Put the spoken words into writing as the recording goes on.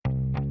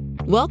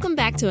Welcome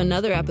back to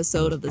another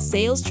episode of the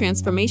Sales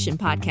Transformation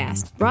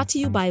Podcast, brought to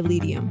you by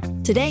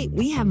Ledium. Today,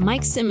 we have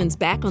Mike Simmons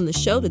back on the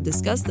show to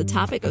discuss the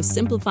topic of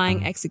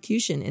simplifying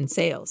execution in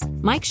sales.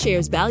 Mike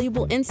shares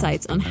valuable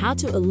insights on how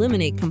to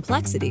eliminate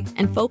complexity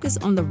and focus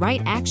on the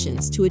right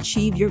actions to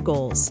achieve your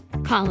goals.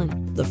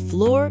 Colin, the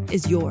floor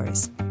is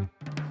yours.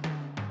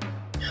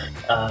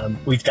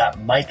 We've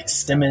got Mike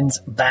Simmons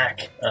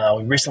back.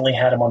 We recently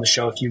had him on the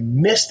show. If you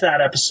missed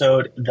that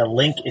episode, the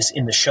link is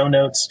in the show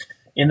notes.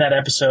 In that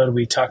episode,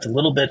 we talked a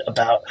little bit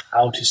about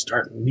how to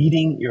start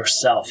leading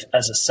yourself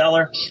as a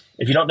seller.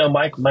 If you don't know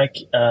Mike, Mike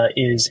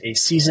is a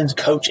seasoned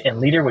coach and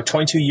leader with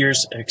 22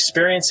 years of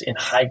experience in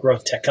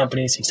high-growth tech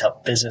companies. He's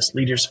helped business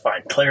leaders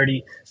find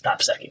clarity,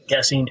 stop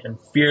second-guessing, and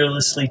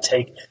fearlessly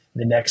take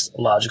the next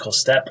logical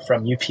step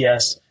from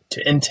UPS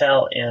to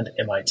Intel and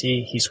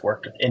MIT. He's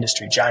worked with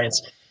industry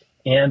giants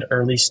and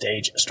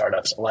early-stage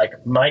startups alike.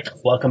 Mike,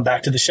 welcome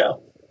back to the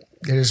show.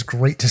 It is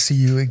great to see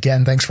you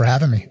again. Thanks for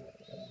having me.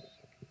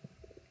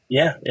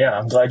 Yeah.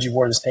 I'm glad you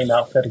wore the same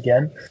outfit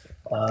again.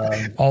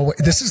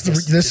 This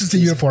is the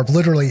uniform.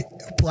 Literally,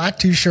 black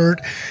t-shirt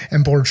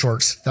and board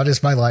shorts. That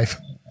is my life.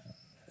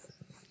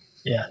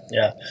 Yeah.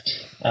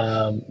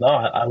 No,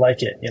 I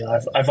like it.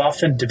 I've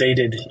often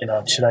debated,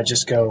 should I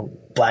just go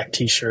black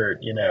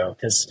t-shirt?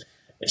 Because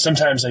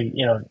sometimes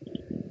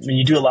when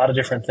you do a lot of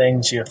different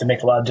things, you have to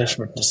make a lot of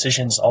different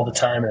decisions all the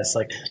time. And it's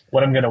like,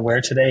 what I'm going to wear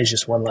today is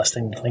just one less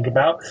thing to think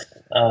about.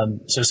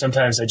 So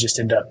sometimes I just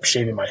end up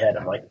shaving my head.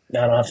 I'm like,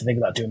 now I don't have to think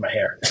about doing my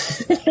hair.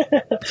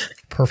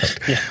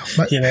 Perfect. Yeah.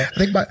 I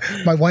think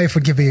my wife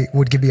would give me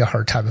a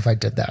hard time if I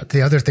did that.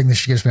 The other thing that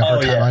she gives me a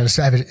hard time on is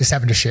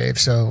having to shave.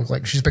 So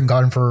like she's been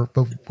gone for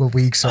a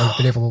week, so I've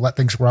been able to let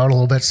things grow out a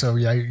little bit. So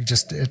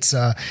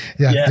the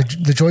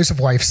joys of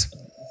wives.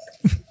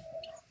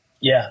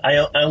 Yeah, I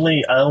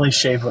only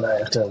shave when I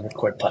have to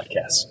record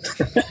podcasts.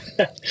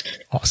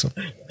 Awesome.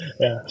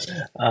 Yeah,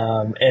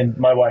 and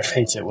my wife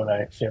hates it when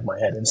I shave my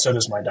head, and so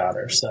does my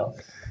daughter. So,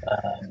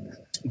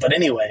 but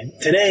anyway,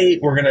 today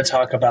we're going to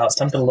talk about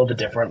something a little bit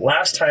different.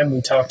 Last time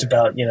we talked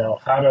about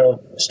how to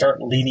start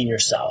leading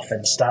yourself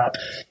and stop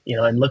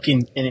and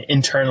looking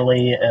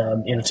internally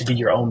to be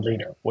your own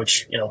leader.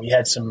 Which we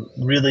had some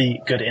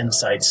really good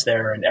insights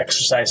there and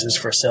exercises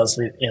for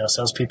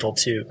salespeople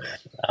to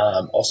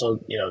also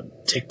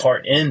take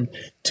part in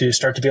to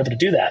start to be able to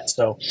do that.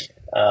 So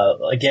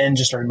again,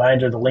 just a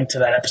reminder, the link to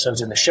that episode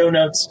is in the show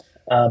notes.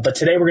 But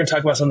today we're going to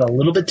talk about something a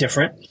little bit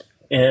different.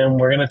 And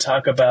we're going to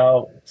talk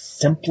about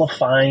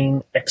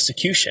simplifying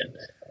execution,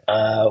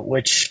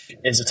 which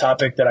is a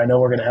topic that I know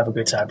we're going to have a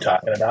good time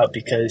talking about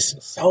because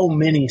so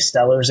many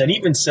sellers and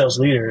even sales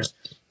leaders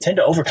tend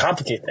to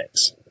overcomplicate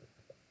things.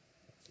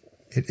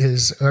 It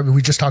is.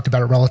 We just talked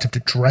about it relative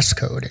to dress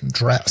code and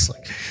dress,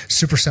 like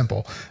super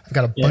simple. I've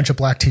got a bunch of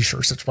black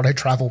t-shirts. That's what I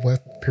travel with.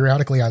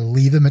 Periodically, I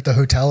leave them at the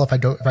hotel if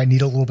I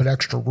need a little bit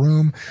extra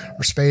room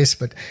or space,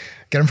 but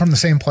get them from the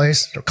same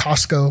place. They're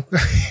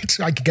Costco.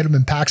 I could get them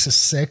in packs of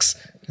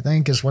 6, I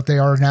think is what they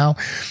are now.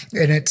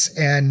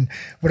 And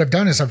what I've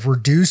done is I've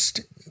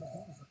reduced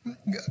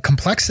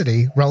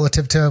complexity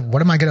relative to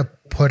what am I going to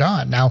put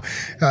on. Now,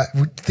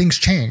 things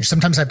change.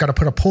 Sometimes I've got to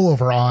put a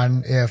pullover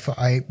on if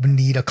I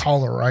need a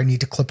collar or I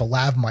need to clip a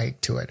lav mic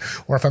to it,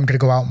 or if I'm going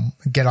to go out and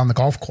get on the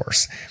golf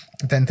course,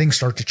 then things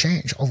start to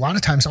change. A lot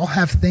of times I'll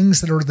have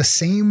things that are the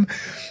same.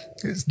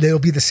 They'll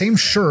be the same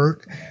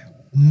shirt,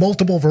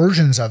 multiple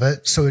versions of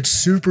it. So it's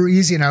super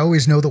easy. And I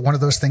always know that one of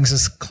those things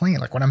is clean.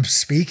 Like when I'm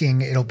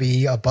speaking, it'll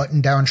be a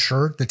button down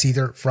shirt that's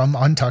either from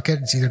Untuck It.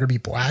 It's either going to be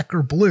black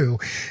or blue.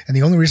 And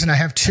the only reason I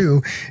have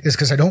 2 is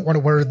because I don't want to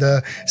wear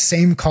the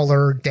same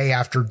color day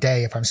after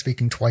day if I'm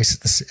speaking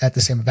twice at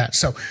the same event.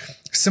 So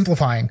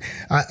simplifying.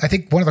 I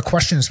think one of the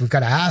questions we've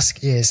got to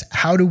ask is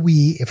how do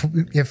we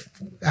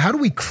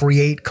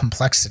create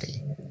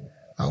complexity?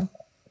 Well,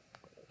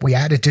 we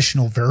add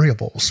additional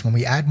variables. When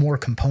we add more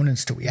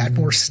components to it, we add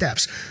more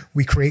steps,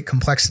 we create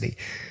complexity.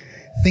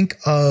 Think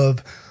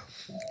of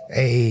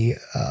a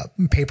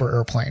paper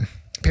airplane.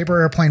 Paper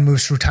airplane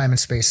moves through time and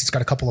space. It's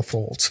got a couple of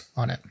folds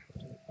on it.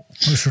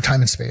 Moves through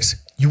time and space.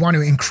 You want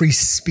to increase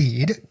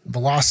speed,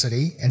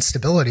 velocity, and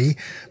stability.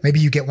 Maybe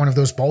you get one of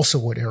those balsa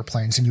wood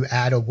airplanes and you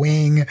add a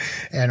wing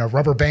and a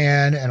rubber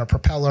band and a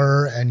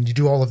propeller and you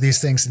do all of these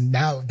things. And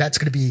now that's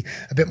going to be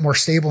a bit more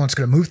stable and it's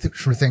going to move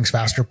through things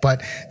faster,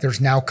 but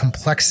there's now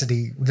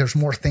complexity. There's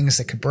more things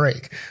that could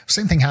break.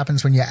 Same thing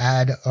happens when you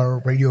add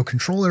a radio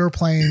control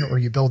airplane or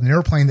you build an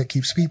airplane that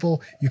keeps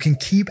people. You can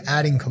keep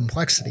adding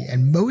complexity.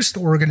 And most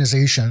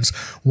organizations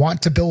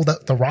want to build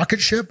the rocket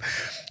ship,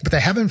 but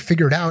they haven't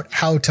figured out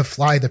how to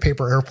fly the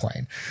paper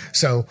airplane.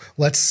 So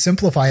let's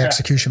simplify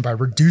execution by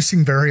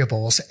reducing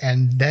variables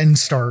and then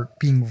start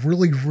being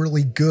really,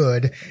 really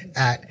good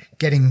at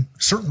getting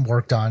certain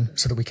work done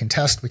so that we can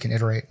test, we can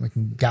iterate, we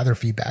can gather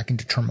feedback and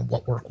determine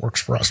what works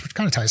for us, which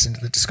kind of ties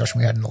into the discussion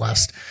we had in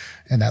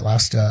that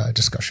last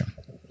discussion.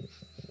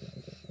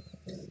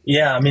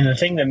 Yeah. I mean, the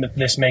thing that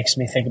this makes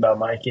me think about,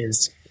 Mike,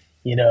 is,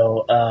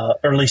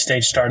 early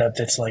stage startup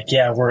that's like,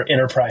 we're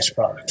enterprise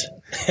product.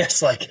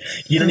 It's like,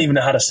 you don't even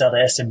know how to sell to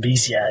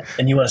SMBs yet,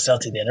 and you want to sell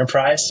to the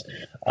enterprise.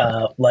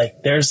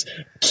 Like, there's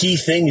key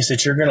things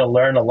that you're going to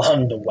learn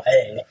along the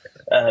way.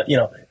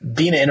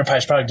 Being an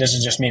enterprise product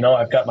doesn't just mean, oh,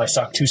 I've got my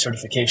SOC 2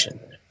 certification,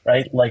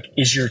 right? Like,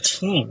 is your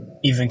team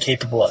even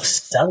capable of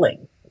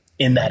selling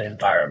in that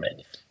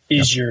environment?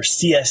 Is your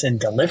CS and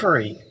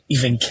delivery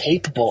even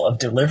capable of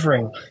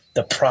delivering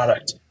the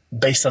product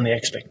based on the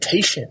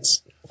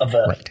expectations of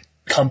a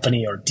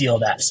company or deal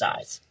that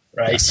size,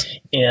 right? Yes.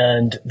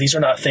 And these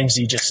are not things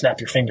that you just snap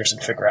your fingers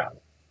and figure out.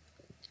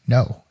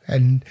 No.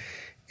 And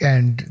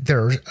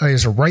there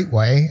is a right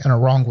way and a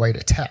wrong way to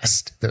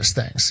test those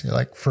things.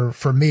 Like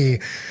for me,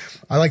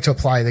 I like to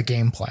apply the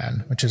game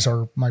plan, which is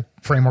my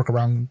framework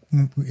around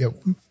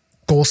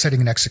goal setting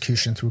and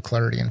execution through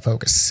clarity and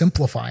focus,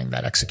 simplifying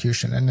that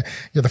execution. And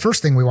the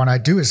first thing we want to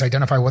do is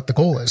identify what the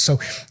goal is. So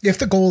if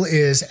the goal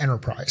is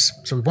enterprise,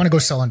 so we want to go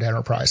sell into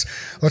enterprise,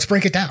 let's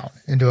break it down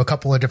into a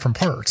couple of different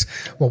parts.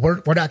 Well,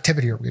 what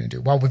activity are we going to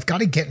do? Well, we've got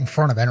to get in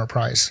front of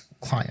enterprise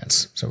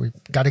clients. So we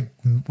got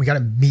to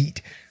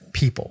meet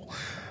people.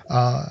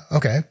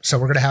 Okay. So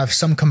we're going to have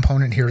some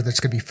component here that's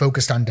going to be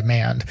focused on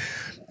demand.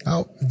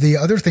 The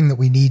other thing that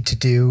we need to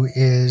do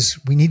is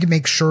we need to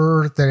make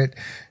sure that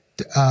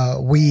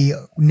we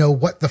know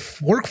what the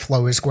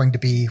workflow is going to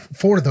be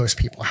for those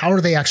people. How are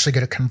they actually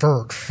going to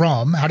convert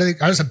from, how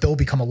does a bill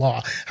become a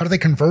law? How do they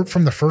convert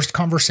from the first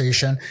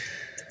conversation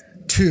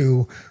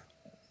to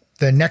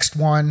the next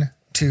one,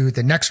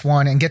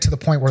 and get to the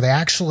point where they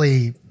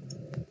actually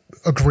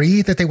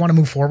agree that they want to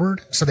move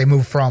forward? So they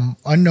move from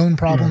unknown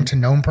problem to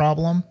known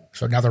problem.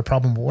 So now they're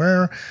problem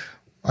aware,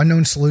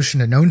 unknown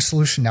solution to known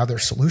solution. Now they're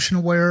solution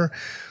aware,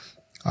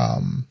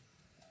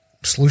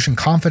 solution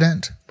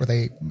confident, where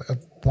they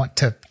want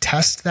to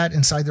test that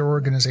inside their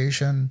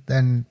organization,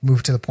 then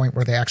move to the point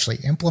where they actually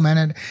implement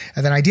it.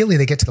 And then ideally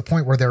they get to the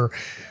point where they're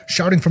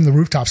shouting from the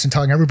rooftops and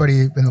telling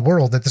everybody in the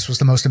world that this was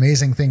the most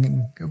amazing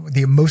thing,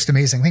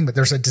 but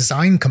there's a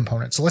design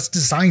component. So let's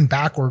design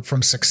backward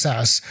from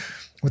success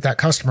with that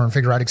customer and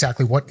figure out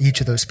exactly what each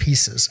of those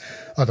pieces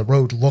of the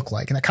road look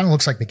like. And that kind of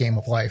looks like the game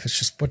of life. It's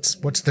just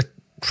what's the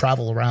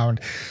travel around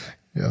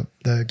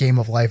the game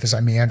of life as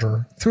I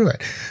meander through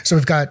it. So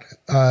we've got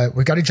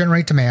to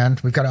generate demand.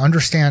 We've got to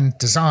understand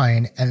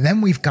design, and then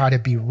we've got to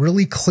be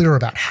really clear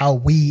about how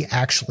we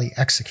actually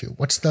execute.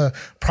 What's the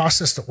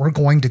process that we're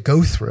going to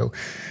go through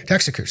to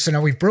execute? So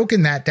now we've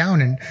broken that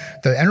down in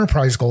the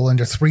enterprise goal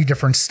into 3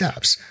 different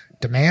steps: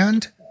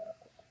 demand,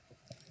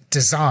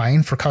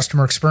 design for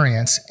customer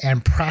experience,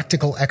 and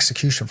practical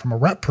execution from a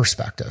rep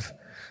perspective.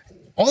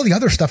 All the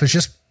other stuff is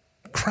just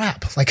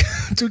crap. Like,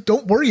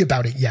 don't worry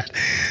about it yet.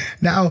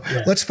 Now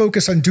let's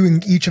focus on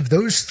doing each of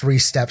those 3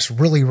 steps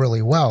really,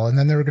 really well. And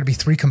then there are going to be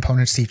 3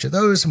 components to each of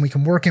those. And we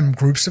can work in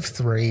groups of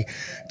 3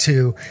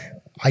 to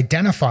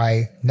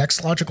identify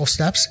next logical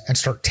steps and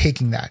start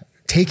taking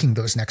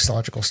those next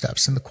logical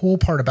steps. And the cool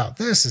part about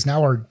this is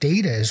now our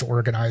data is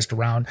organized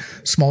around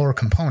smaller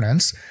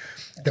components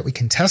that we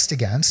can test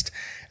against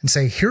and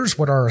say, here's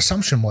what our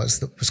assumption was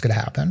that was going to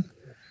happen.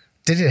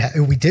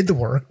 We did the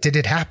work. Did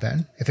it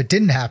happen? If it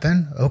didn't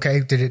happen,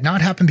 okay. Did it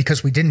not happen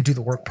because we didn't do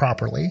the work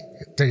properly?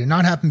 Did it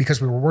not happen because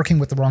we were working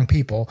with the wrong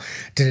people?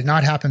 Did it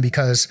not happen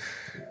because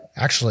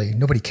actually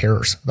nobody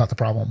cares about the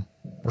problem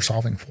we're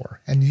solving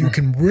for? And you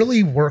can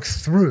really work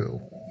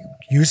through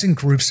using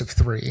groups of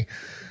 3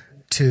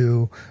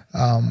 to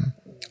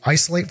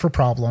isolate for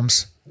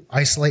problems,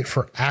 isolate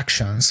for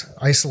actions,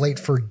 isolate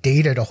for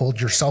data to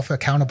hold yourself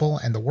accountable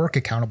and the work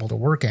accountable to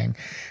working.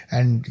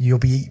 And you'll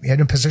be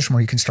in a position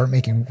where you can start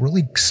making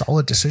really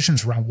solid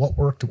decisions around what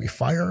work do we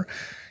fire?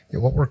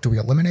 What work do we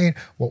eliminate?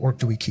 What work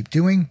do we keep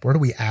doing? Where do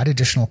we add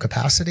additional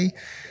capacity?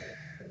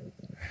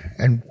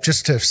 And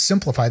just to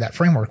simplify that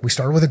framework, we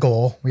started with a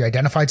goal, we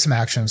identified some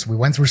actions, we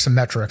went through some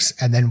metrics,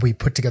 and then we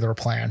put together a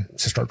plan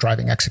to start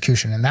driving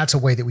execution. And that's a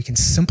way that we can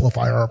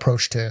simplify our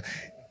approach to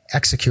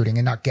executing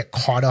and not get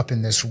caught up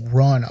in this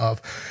run of,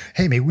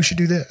 hey, maybe we should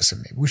do this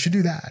and maybe we should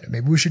do that and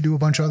maybe we should do a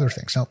bunch of other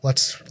things. No,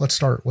 let's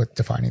start with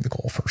defining the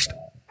goal first.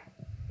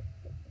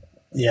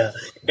 Yeah.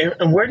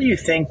 And where do you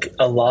think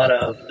a lot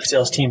of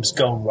sales teams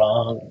go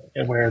wrong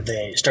and where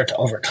they start to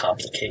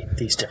overcomplicate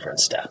these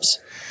different steps?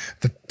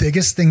 The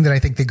biggest thing that I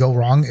think they go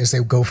wrong is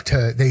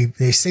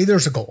they say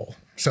there's a goal.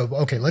 So,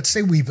 okay, let's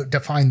say we've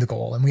defined the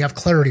goal and we have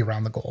clarity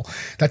around the goal.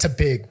 That's a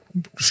big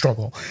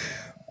struggle.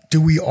 Do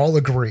we all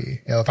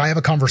agree? If I have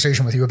a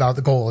conversation with you about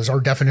the goal, is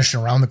our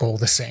definition around the goal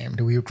the same?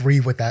 Do we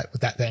agree with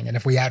that thing? And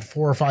if we add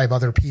 4 or 5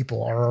 other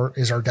people,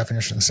 is our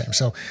definition the same?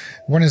 So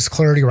one is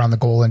clarity around the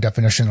goal and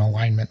definition and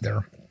alignment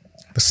there.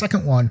 The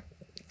second one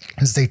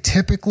is they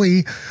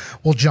typically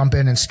will jump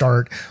in and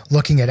start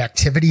looking at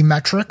activity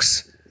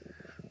metrics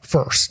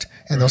first.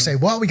 And they'll say,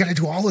 well, we got to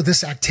do all of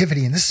this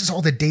activity and this is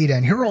all the data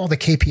and here are all the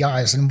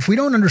KPIs. And if we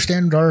don't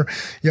understand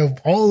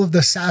all of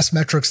the SaaS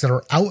metrics that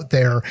are out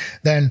there,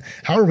 then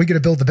how are we going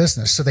to build the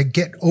business? So they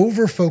get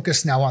over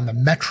focused now on the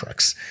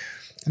metrics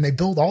and they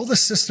build all the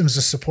systems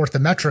to support the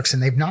metrics,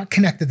 and they've not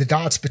connected the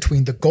dots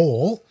between the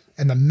goal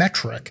and the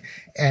metric.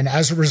 And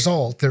as a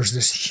result, there's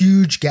this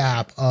huge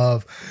gap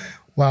of,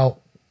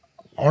 well,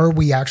 are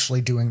we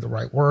actually doing the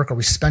right work? Are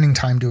we spending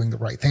time doing the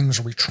right things?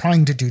 Are we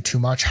trying to do too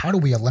much? How do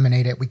we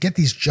eliminate it? We get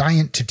these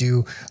giant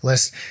to-do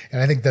lists.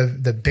 And I think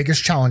the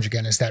biggest challenge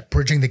again is that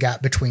bridging the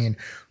gap between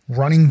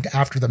running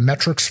after the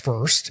metrics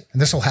first.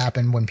 And this will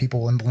happen when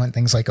people implement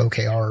things like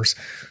OKRs.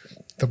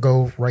 They'll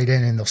go right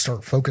in and they'll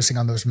start focusing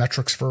on those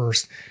metrics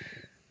first.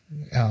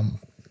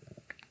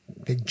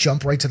 They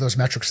jump right to those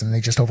metrics and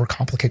they just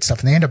overcomplicate stuff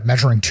and they end up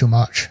measuring too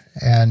much.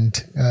 And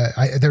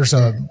there's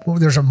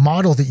a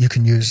model that you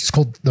can use. It's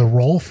called the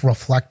Rolf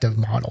reflective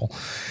model.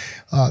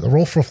 The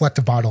Rolf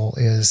reflective model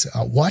is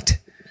what?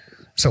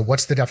 So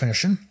what's the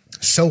definition?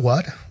 So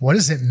what? What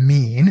does it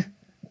mean?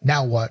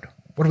 Now what?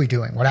 What are we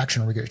doing? What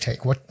action are we going to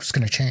take? What's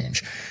going to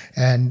change?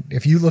 And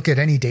if you look at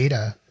any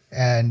data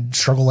and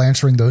struggle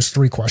answering those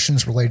three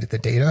questions related to the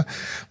data,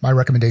 my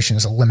recommendation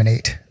is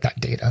eliminate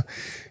that data.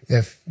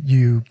 If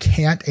you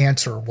can't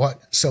answer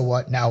what, so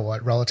what, now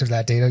what relative to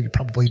that data,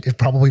 it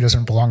probably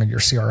doesn't belong in your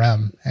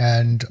CRM.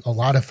 And a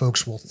lot of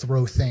folks will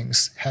throw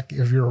things. Heck,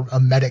 if you're a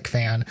Medic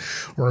fan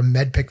or a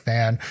MedPick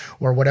fan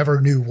or whatever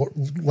new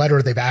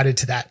letter they've added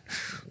to that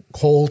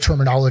whole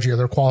terminology or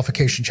their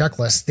qualification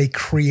checklist, they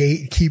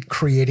keep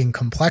creating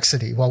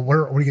complexity. Well, what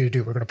are we going to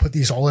do? We're going to put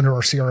these all into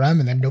our CRM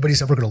and then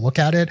nobody's ever going to look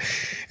at it.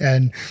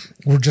 And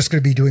we're just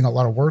going to be doing a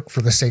lot of work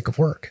for the sake of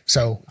work.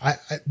 So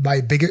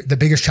the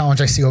biggest challenge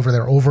I see over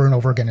there over and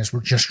over again is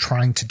we're just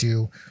trying to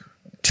do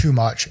too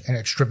much. And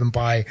it's driven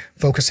by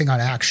focusing on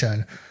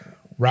action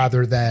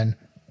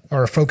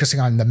or focusing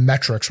on the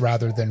metrics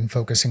rather than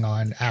focusing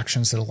on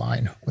actions that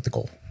align with the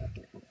goal.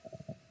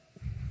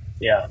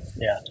 Yeah.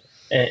 Yeah.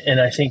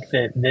 And I think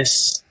that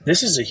this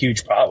is a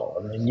huge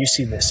problem. I mean, you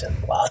see this in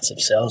lots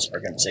of sales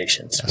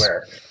organizations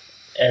where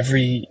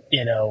every,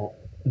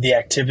 the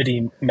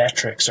activity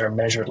metrics are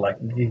measured like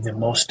the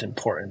most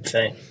important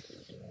thing.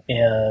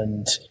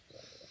 And,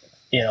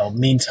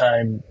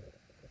 meantime,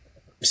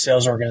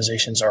 sales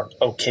organizations are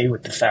okay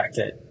with the fact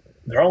that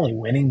they're only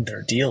winning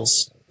their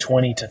deals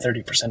 20 to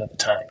 30% of the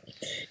time.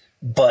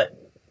 But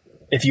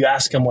if you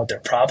ask them what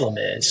their problem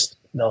is,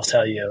 they'll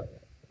tell you,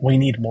 we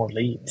need more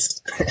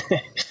leads,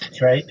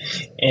 right?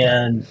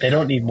 And they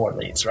don't need more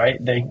leads, right?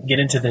 They get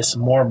into this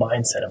more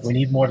mindset of we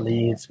need more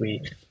leads.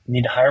 We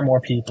need to hire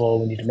more people.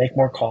 We need to make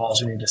more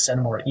calls. We need to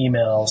send more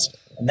emails.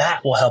 And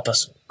that will help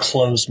us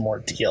close more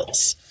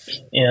deals.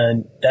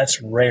 And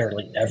that's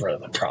rarely ever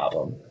the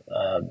problem.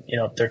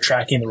 They're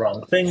tracking the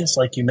wrong things.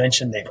 Like you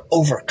mentioned, they've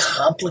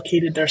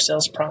overcomplicated their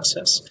sales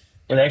process.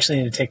 But they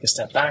actually need to take a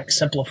step back,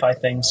 simplify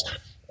things,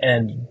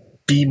 and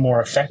be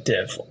more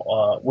effective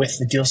with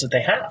the deals that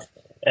they have.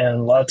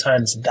 And a lot of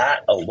times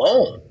that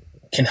alone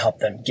can help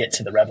them get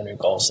to the revenue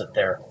goals that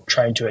they're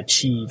trying to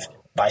achieve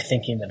by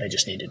thinking that they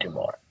just need to do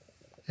more.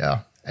 Yeah.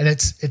 And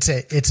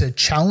it's a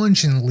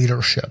challenge in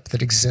leadership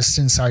that exists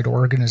inside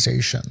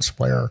organizations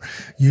where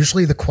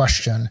usually the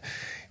question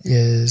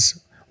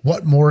is,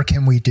 what more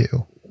can we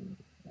do?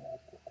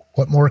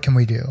 What more can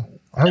we do?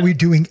 Are we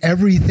doing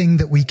everything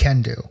that we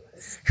can do?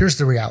 Here's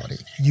the reality.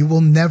 You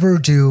will never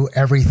do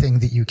everything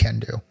that you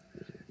can do.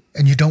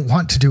 And you don't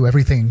want to do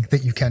everything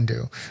that you can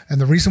do. And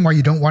the reason why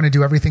you don't want to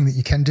do everything that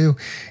you can do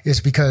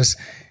is because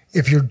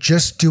if you're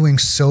just doing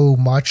so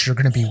much, you're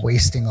going to be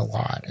wasting a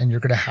lot, and you're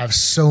going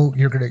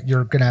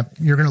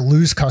to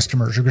lose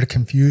customers. You're going to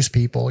confuse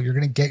people. You're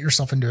going to get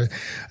yourself into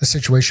a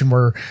situation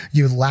where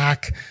you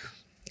lack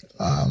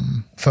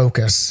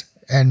focus.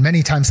 And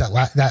many times that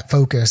lack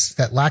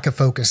of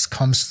focus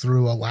comes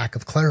through a lack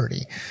of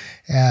clarity,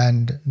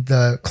 and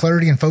the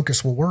clarity and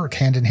focus will work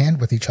hand in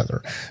hand with each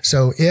other.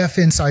 So if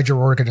inside your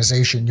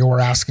organization, you're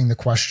asking the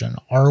question,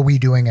 are we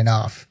doing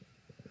enough?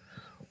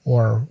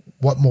 Or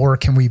what more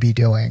can we be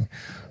doing?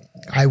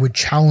 I would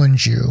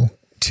challenge you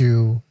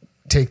to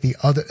take the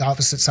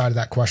opposite side of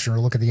that question, or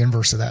look at the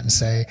inverse of that and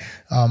say,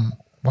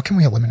 what can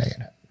we eliminate?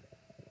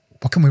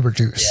 What can we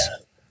reduce? Yeah.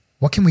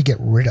 What can we get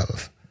rid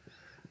of?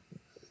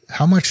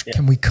 How much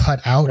can we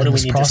cut out in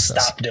this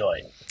process? What do we need to stop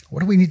doing?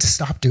 What do we need to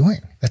stop doing?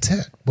 That's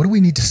it. What do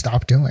we need to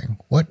stop doing?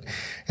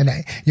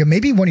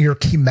 Maybe one of your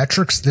key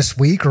metrics this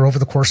week or over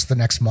the course of the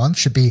next month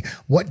should be,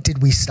 what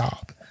did we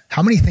stop?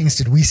 How many things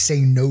did we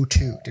say no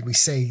to? Did we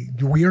say,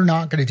 we are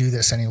not going to do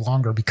this any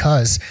longer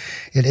because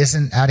it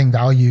isn't adding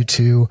value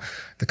to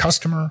the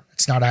customer?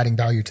 It's not adding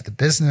value to the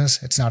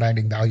business. It's not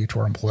adding value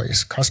to our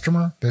employees.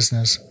 Customer,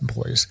 business,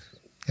 employees.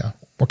 Yeah.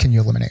 What can you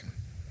eliminate?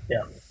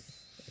 Yeah.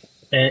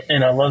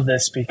 And I love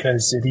this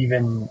because it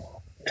even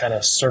kind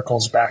of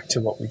circles back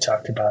to what we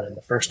talked about in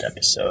the first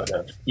episode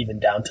of even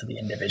down to the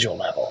individual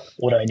level.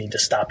 What do I need to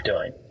stop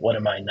doing? What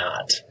am I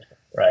not?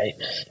 Right.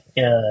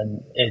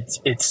 And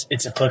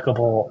it's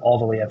applicable all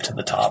the way up to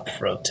the top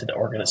to the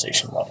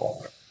organization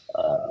level.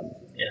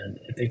 And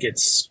I think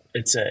it's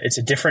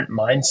a different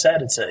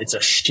mindset. It's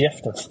a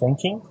shift of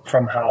thinking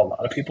from how a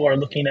lot of people are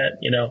looking at,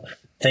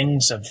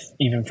 things of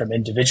even from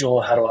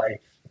individual, how do I,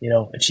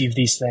 achieve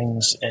these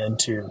things, and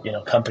to,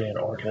 company and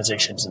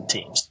organizations and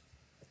teams.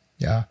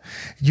 Yeah.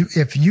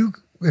 If you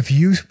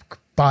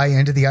buy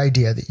into the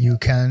idea that you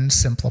can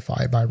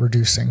simplify by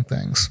reducing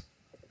things,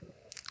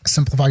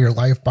 simplify your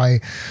life by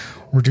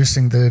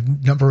reducing the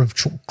number of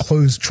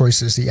clothes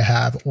choices that you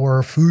have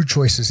or food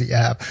choices that you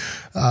have,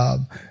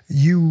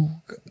 you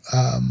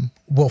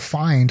will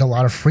find a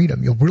lot of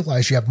freedom. You'll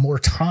realize you have more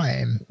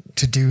time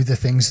to do the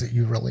things that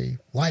you really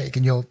like,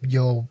 and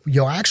you'll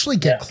actually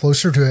get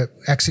closer to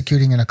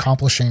executing and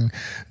accomplishing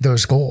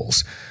those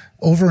goals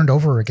over and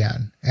over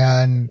again.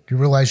 And you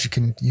realize you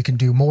can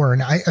do more.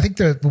 And I think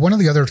that one of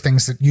the other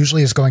things that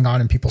usually is going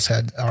on in people's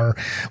head are,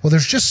 well,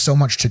 there's just so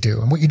much to do.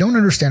 And what you don't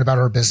understand about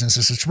our business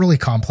is it's really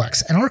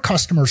complex and our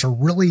customers are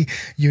really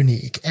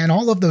unique and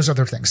all of those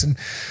other things. And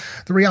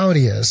the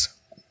reality is,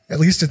 at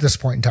least at this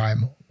point in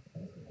time,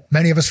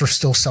 many of us are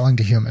still selling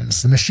to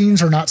humans. The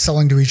machines are not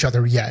selling to each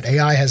other yet.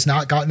 AI has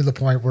not gotten to the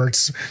point where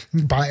it's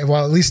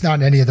well, at least not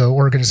in any of the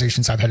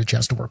organizations I've had a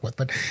chance to work with,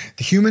 but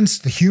the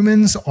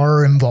humans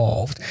are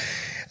involved,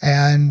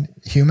 and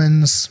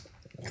humans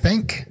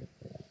think,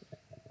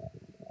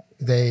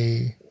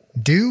 they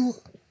do,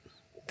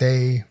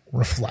 they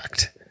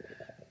reflect.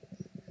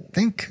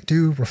 Think,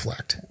 do,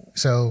 reflect.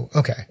 So,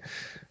 okay.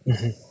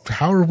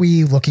 How are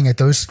we looking at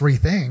those three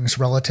things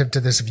relative to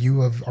this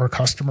view of our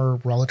customer,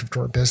 relative to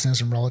our business,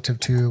 and relative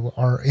to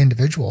our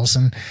individuals?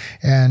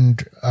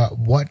 And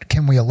what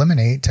can we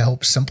eliminate to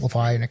help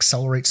simplify and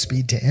accelerate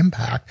speed to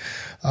impact,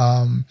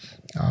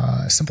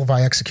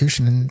 simplify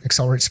execution and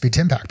accelerate speed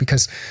to impact?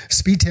 Because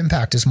speed to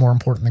impact is more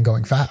important than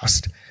going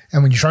fast.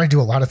 And when you try to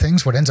do a lot of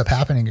things, what ends up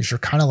happening is you're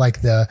kind of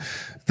like the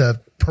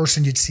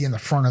person you'd see in the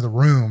front of the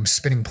room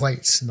spinning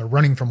plates, and they're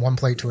running from one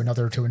plate to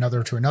another, to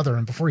another, to another.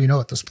 And before you know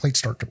it, those plates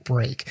start to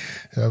break.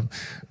 So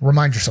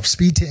remind yourself,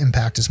 speed to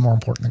impact is more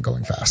important than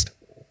going fast.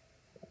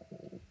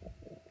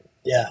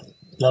 Yeah,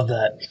 love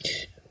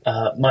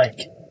that. Mike,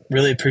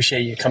 really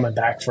appreciate you coming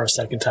back for a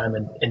second time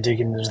and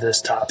digging into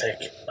this topic.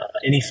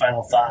 Any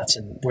final thoughts,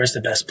 and where's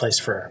the best place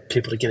for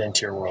people to get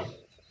into your world?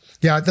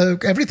 Yeah,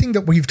 everything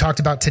that we've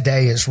talked about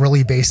today is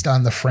really based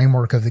on the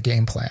framework of the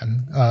game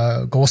plan,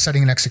 goal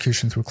setting and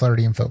execution through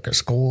clarity and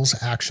focus, goals,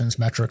 actions,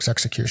 metrics,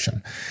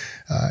 execution.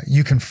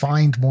 You can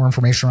find more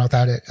information about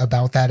that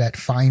at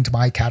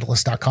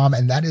findmycatalyst.com.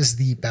 And that is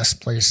the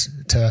best place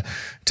to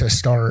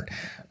start.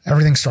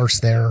 Everything starts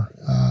there.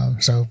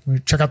 So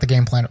check out the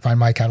game plan at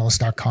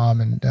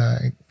findmycatalyst.com,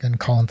 and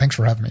Colin, thanks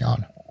for having me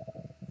on.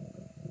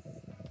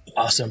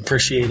 Awesome.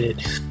 Appreciate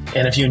it.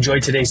 And if you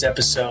enjoyed today's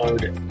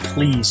episode,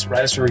 please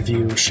write us a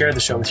review, share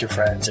the show with your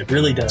friends. It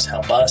really does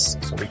help us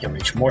so we can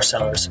reach more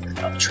sellers and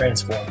help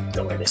transform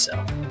the way they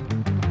sell.